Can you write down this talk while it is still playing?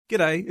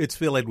G'day, it's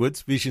Phil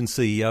Edwards, Vision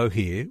CEO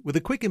here, with a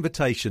quick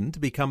invitation to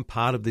become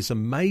part of this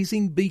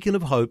amazing beacon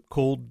of hope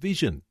called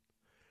Vision.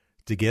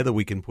 Together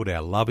we can put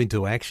our love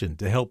into action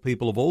to help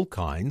people of all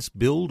kinds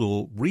build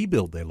or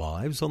rebuild their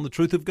lives on the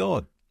truth of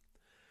God.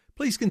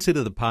 Please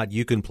consider the part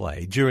you can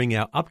play during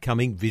our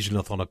upcoming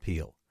Visionathon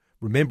appeal,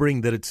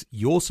 remembering that it's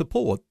your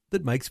support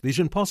that makes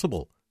Vision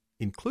possible,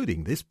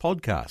 including this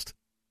podcast.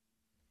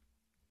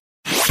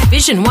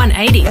 Vision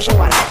 180.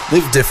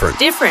 Live different.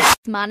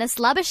 Marnus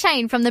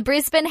Labuschagne from the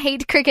Brisbane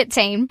Heat cricket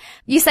team.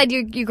 You said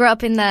you grew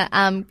up in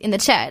the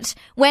church.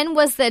 When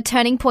was the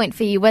turning point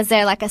for you? Was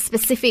there like a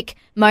specific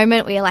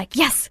moment where you're like,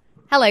 yes,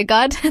 hello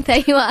God, there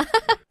you are?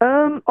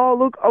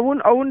 Look, I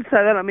wouldn't say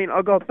that. I mean,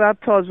 I got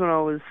baptised when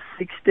I was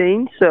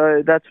 16,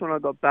 so that's when I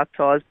got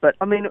baptised. But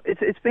I mean,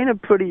 it's been a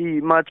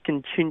pretty much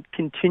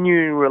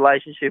continuing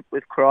relationship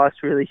with Christ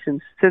really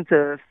since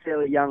a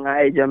fairly young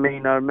age. I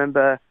mean, I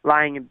remember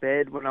laying in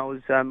bed when I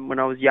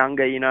was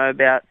younger, you know,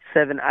 about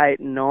 7, 8,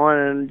 and 9,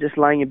 and just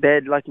laying in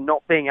bed, like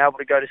not being able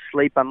to go to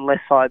sleep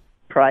unless I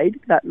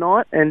prayed that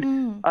night.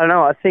 And I don't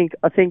know. I think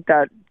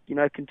that, you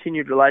know,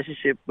 continued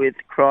relationship with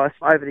Christ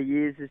over the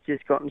years has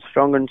just gotten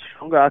stronger and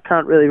stronger. I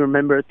can't really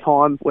remember a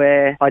time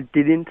where I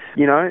didn't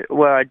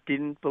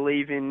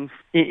believe in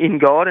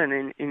God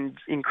and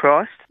in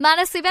Christ.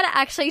 Marnus, we better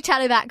actually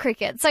chat about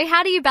cricket. So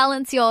how do you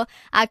balance your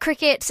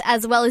cricket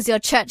as well as your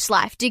church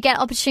life? Do you get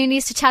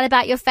opportunities to chat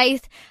about your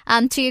faith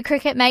to your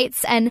cricket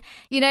mates? And,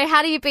 you know,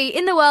 how do you be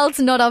in the world,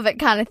 not of it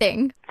kind of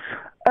thing?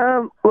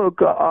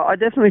 Look, I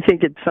definitely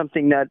think it's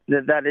something that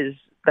is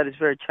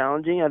very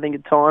challenging, I think,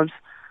 at times.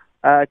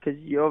 Because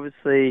you're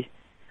obviously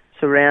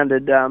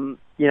surrounded,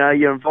 you know,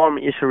 your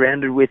environment you're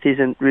surrounded with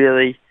isn't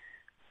really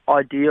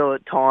ideal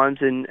at times,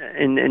 and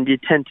you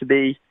tend to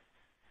be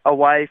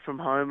away from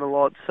home a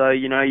lot. So,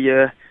 you know,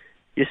 your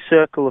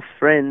circle of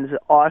friends,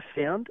 I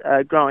found,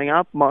 growing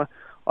up, I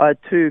had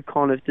two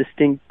kind of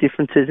distinct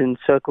differences in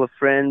circle of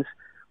friends.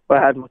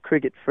 I had my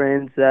cricket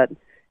friends that,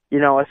 you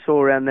know, I saw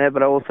around there,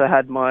 but I also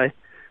had my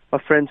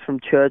friends from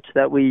church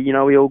that we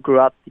all grew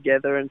up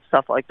together and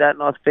stuff like that,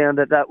 and I found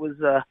that was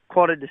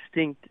quite a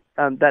distinct,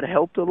 that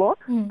helped a lot.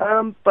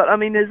 But I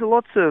mean, there's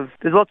lots of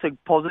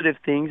positive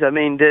things. I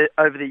mean,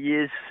 over the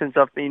years since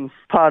I've been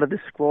part of the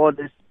squad,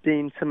 there's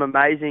been some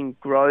amazing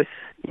growth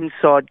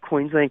inside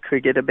Queensland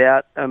cricket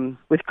about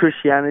with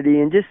Christianity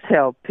and just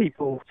how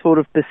people sort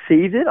of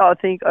perceive it. I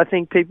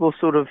think people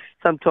sort of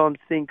sometimes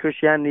think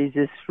Christianity is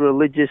this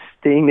religious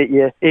thing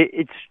that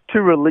it's too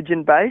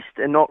religion based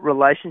and not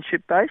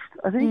relationship based,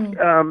 I think.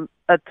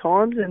 At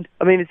times, and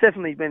I mean, it's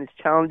definitely been its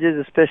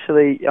challenges,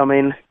 especially, I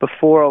mean,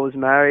 before I was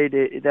married,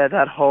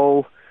 that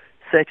whole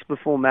sex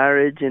before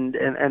marriage and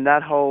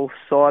that whole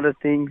side of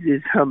things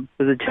was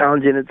a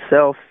challenge in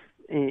itself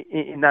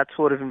in that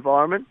sort of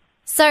environment.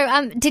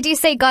 So, did you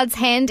see God's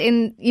hand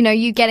in, you know,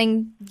 you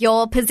getting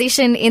your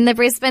position in the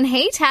Brisbane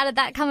Heat? How did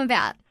that come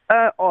about?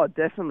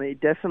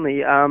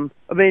 Definitely. I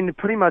mean,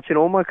 pretty much in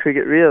all my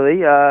cricket,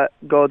 really,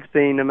 God's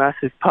been a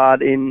massive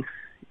part in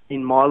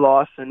my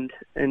life and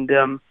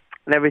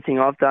everything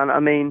I've done. I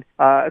mean,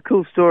 a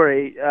cool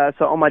story.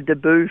 So on my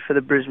debut for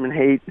the Brisbane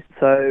Heat,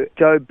 so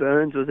Joe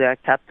Burns was our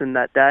captain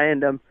that day,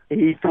 and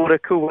he thought a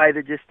cool way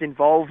to just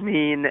involve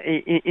me in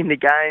the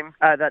game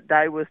that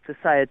day was to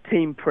say a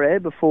team prayer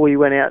before we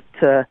went out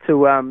to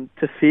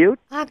field.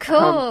 Oh,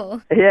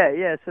 cool.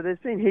 Yeah. So there's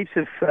been heaps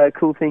of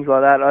cool things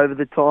like that over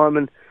the time,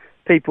 and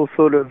people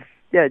sort of,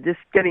 just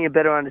getting a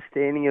better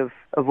understanding of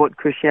what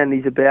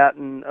Christianity's about,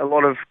 and a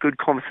lot of good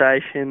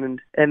conversation,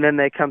 and then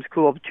there comes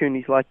cool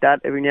opportunities like that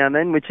every now and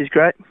then, which is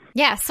great.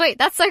 Yeah, sweet.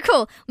 That's so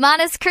cool.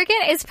 Marnus, cricket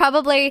is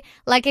probably,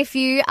 like, if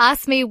you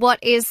ask me what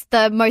is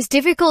the most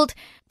difficult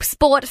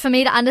sport for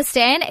me to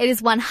understand, it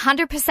is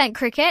 100%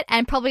 cricket,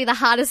 and probably the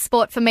hardest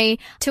sport for me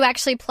to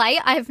actually play.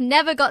 I have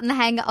never gotten the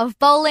hang of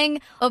bowling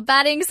or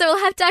batting, so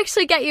we'll have to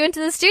actually get you into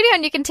the studio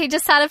and you can teach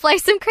us how to play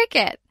some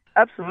cricket.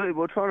 Absolutely,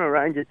 we're trying to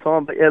arrange a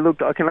time, but yeah,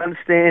 look, I can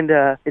understand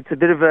it's a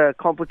bit of a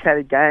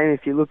complicated game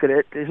if you look at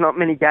it. There's not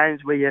many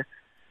games where you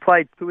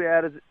play 2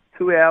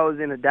 hours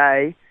in a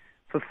day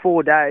for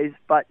 4 days,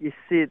 but you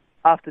sit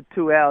after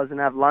 2 hours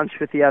and have lunch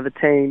with the other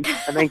team,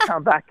 and then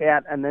come back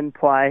out and then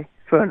play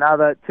for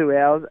another 2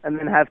 hours, and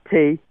then have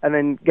tea, and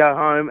then go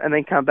home, and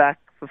then come back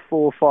for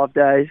 4 or 5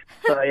 days.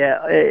 So yeah,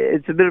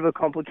 it's a bit of a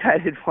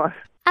complicated one.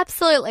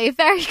 Absolutely,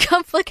 very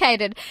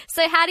complicated.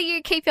 So how do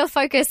you keep your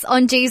focus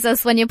on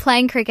Jesus when you're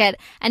playing cricket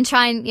and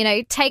try and, you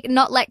know,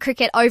 not let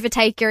cricket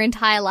overtake your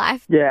entire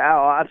life?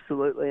 Yeah,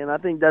 absolutely. And I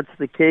think that's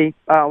the key.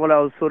 What I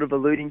was sort of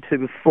alluding to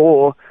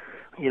before,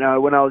 you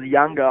know, when I was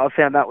younger, I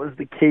found that was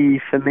the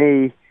key for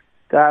me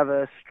to have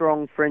a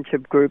strong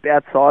friendship group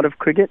outside of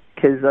cricket,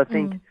 because I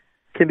think it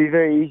can be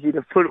very easy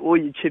to put all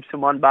your chips in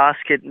one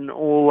basket and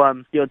all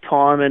your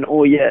time and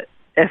all your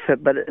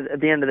effort, but at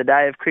the end of the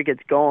day, if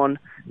cricket's gone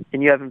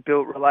and you haven't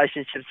built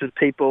relationships with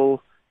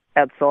people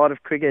outside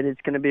of cricket,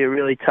 it's going to be a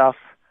really tough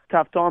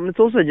time. It's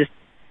also just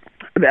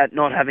about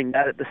not having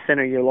that at the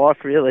centre of your life,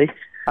 really.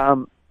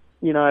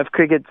 You know, if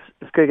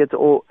cricket's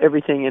all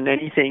everything and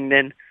anything,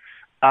 then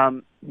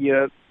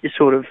you're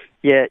sort of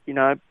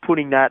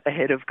putting that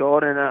ahead of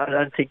God, and I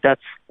don't think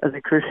that's, as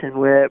a Christian,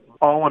 where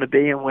I want to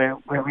be and where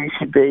we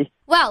should be.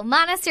 Well,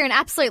 Marnus, you're an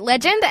absolute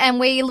legend, and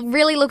we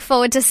really look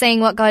forward to seeing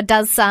what God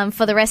does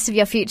for the rest of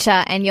your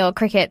future and your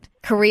cricket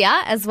career,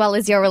 as well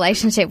as your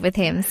relationship with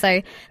him.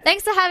 So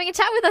thanks for having a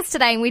chat with us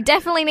today, and we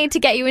definitely need to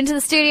get you into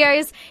the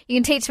studios. You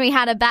can teach me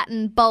how to bat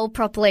and bowl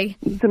properly.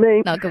 To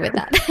me. Not good with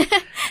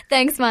that.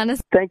 Thanks,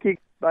 Marnus. Thank you.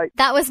 Bye.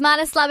 That was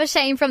Marnus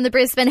Labuschagne from the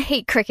Brisbane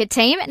Heat cricket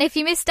team. And if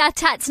you missed our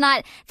chat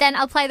tonight, then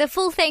I'll play the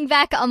full thing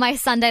back on my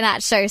Sunday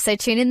night show. So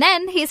tune in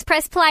then. Here's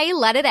Press Play,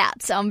 Let It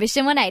Out on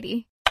Vision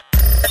 180.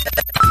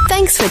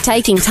 Thanks for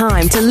taking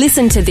time to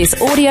listen to this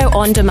audio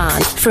on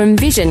demand from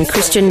Vision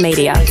Christian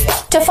Media.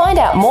 To find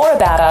out more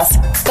about us,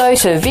 go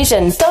to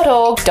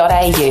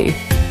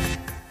vision.org.au.